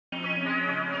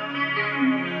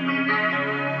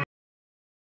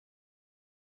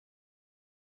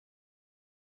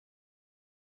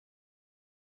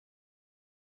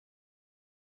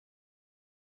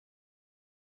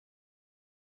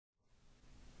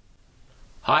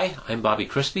Hi, I'm Bobby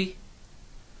Crispy.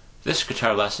 This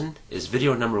guitar lesson is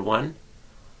video number 1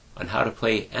 on how to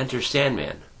play Enter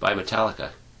Sandman by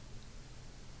Metallica.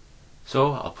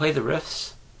 So I'll play the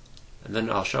riffs, and then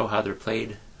I'll show how they're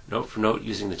played note for note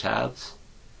using the tabs,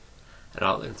 and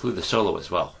I'll include the solo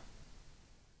as well.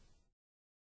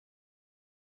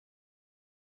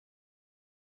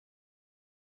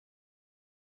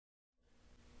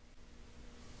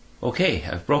 Okay,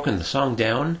 I've broken the song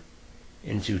down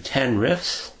into 10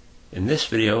 riffs. In this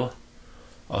video,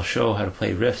 I'll show how to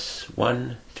play riffs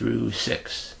 1 through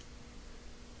 6.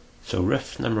 So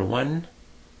riff number 1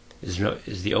 is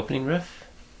the opening riff.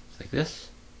 It's like this.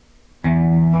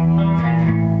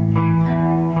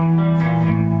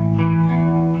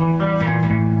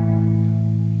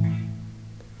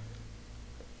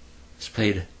 It's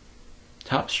played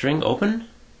top string open,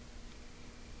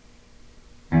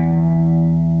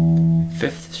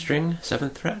 5th string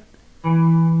 7th fret,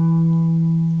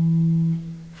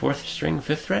 4th string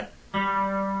 5th fret,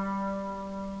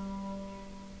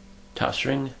 top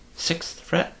string 6th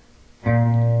fret,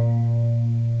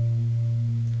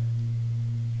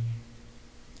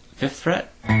 5th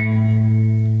fret,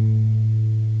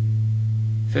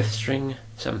 5th string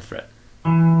 7th fret.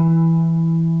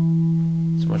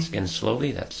 So once again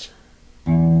slowly, that's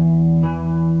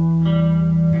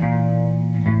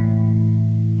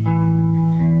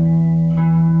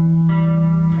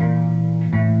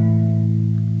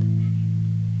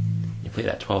play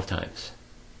that 12 times.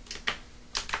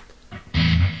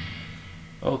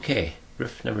 Okay,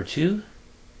 riff number 2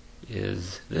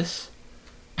 is this.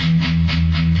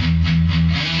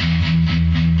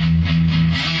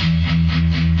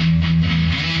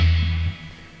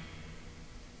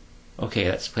 Okay,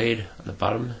 that's played on the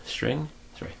bottom string,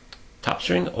 top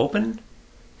string open.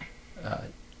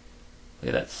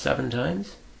 Play that 7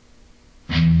 times.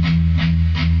 And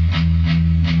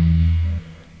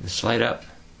slide up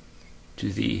to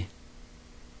the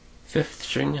 5th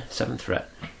string 7th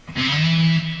fret.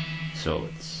 So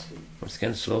it's once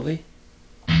again slowly.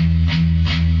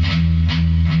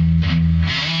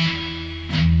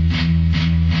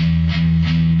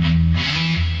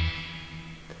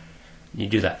 You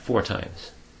do that 4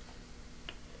 times.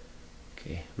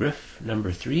 Okay, riff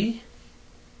number 3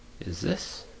 is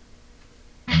this.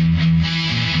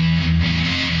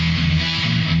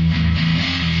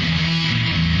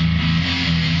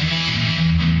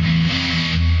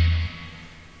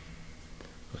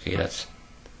 Okay, that's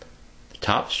the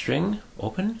top string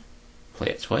open, play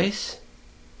it twice,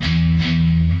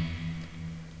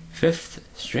 5th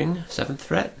string 7th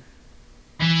fret,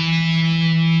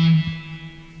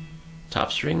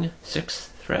 top string 6th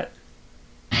fret,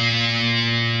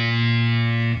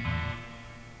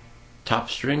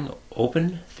 top string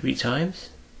open 3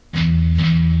 times,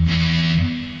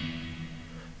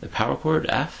 the power chord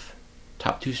F,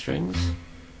 top 2 strings,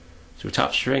 so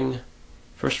top string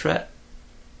 1st fret,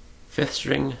 5th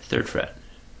string 3rd fret.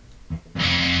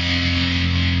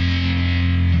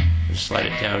 And slide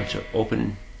it down to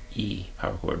open E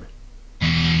power chord.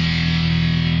 Like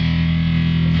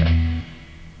that.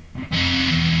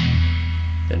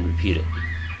 Then repeat it.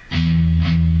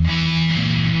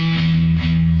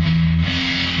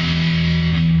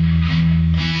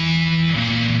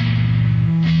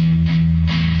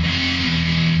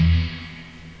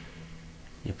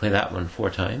 You play that one 4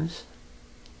 times.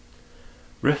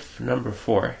 Riff number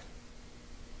 4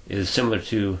 is similar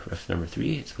to riff number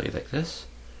 3. It's played like this.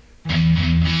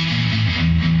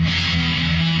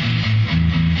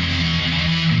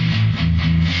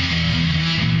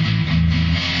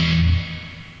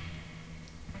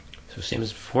 So same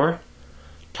as before.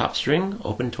 Top string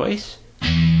open twice.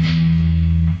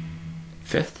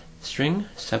 5th string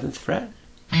 7th fret.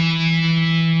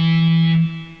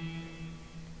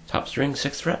 Top string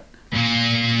 6th fret.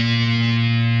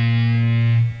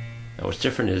 Now what's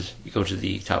different is you go to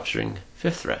the top string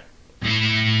 5th fret.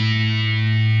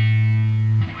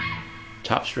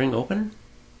 Top string open.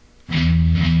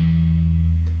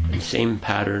 And same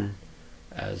pattern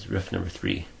as riff number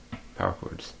 3, power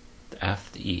chords. The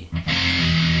F, the E.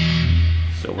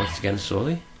 So once again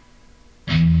slowly.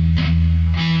 Okay.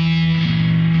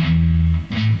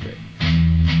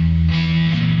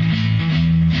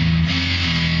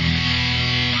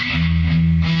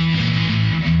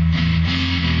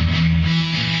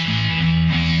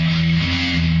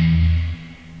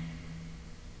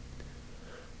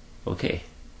 Okay,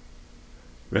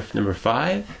 riff number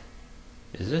 5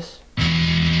 is this.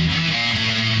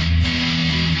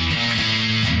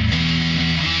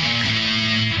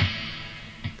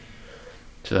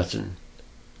 So that's an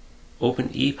open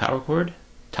E power chord,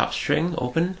 top string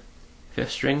open, 5th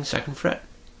string 2nd fret.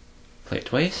 Play it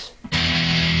twice.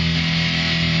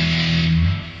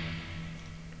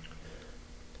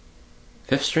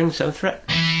 Fifth string 7th fret.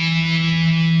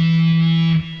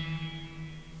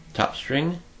 Top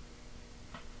string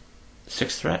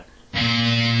 6th fret.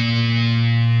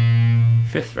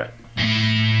 5th fret.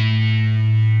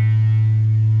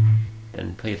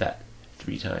 Then play that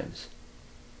 3 times.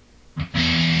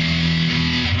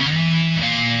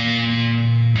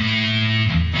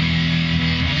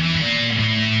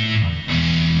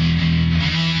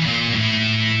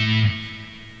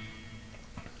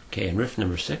 Okay, and riff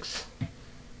number 6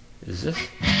 is this.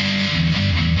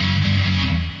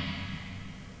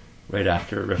 Right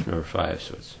after riff number 5,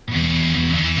 so it's...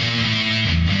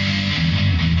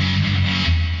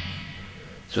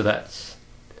 So that's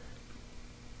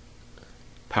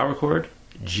power chord,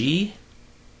 G,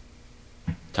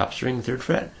 top string 3rd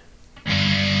fret,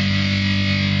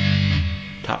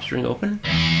 top string open,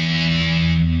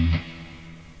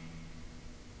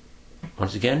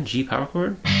 once again G power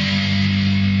chord,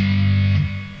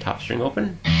 top string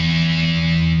open,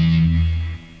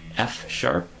 F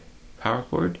sharp power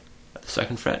chord at the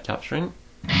 2nd fret, top string,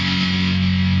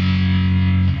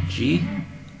 G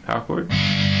power chord,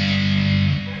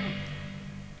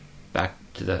 back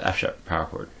to the F sharp power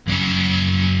chord.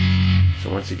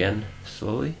 So once again,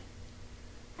 slowly.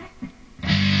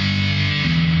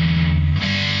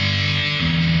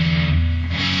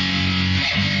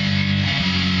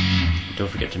 Don't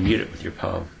forget to mute it with your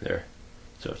palm there.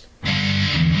 So it's... And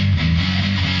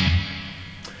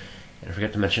I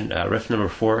forgot to mention, riff number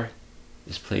 4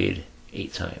 is played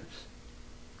 8 times.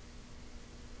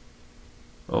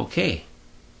 Okay,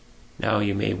 now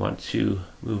you may want to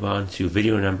move on to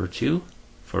video number 2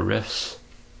 for riffs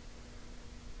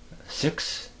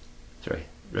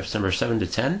riffs number 7 to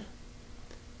 10,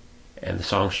 and the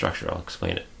song structure. I'll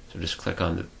explain it. So just click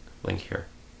on the link here.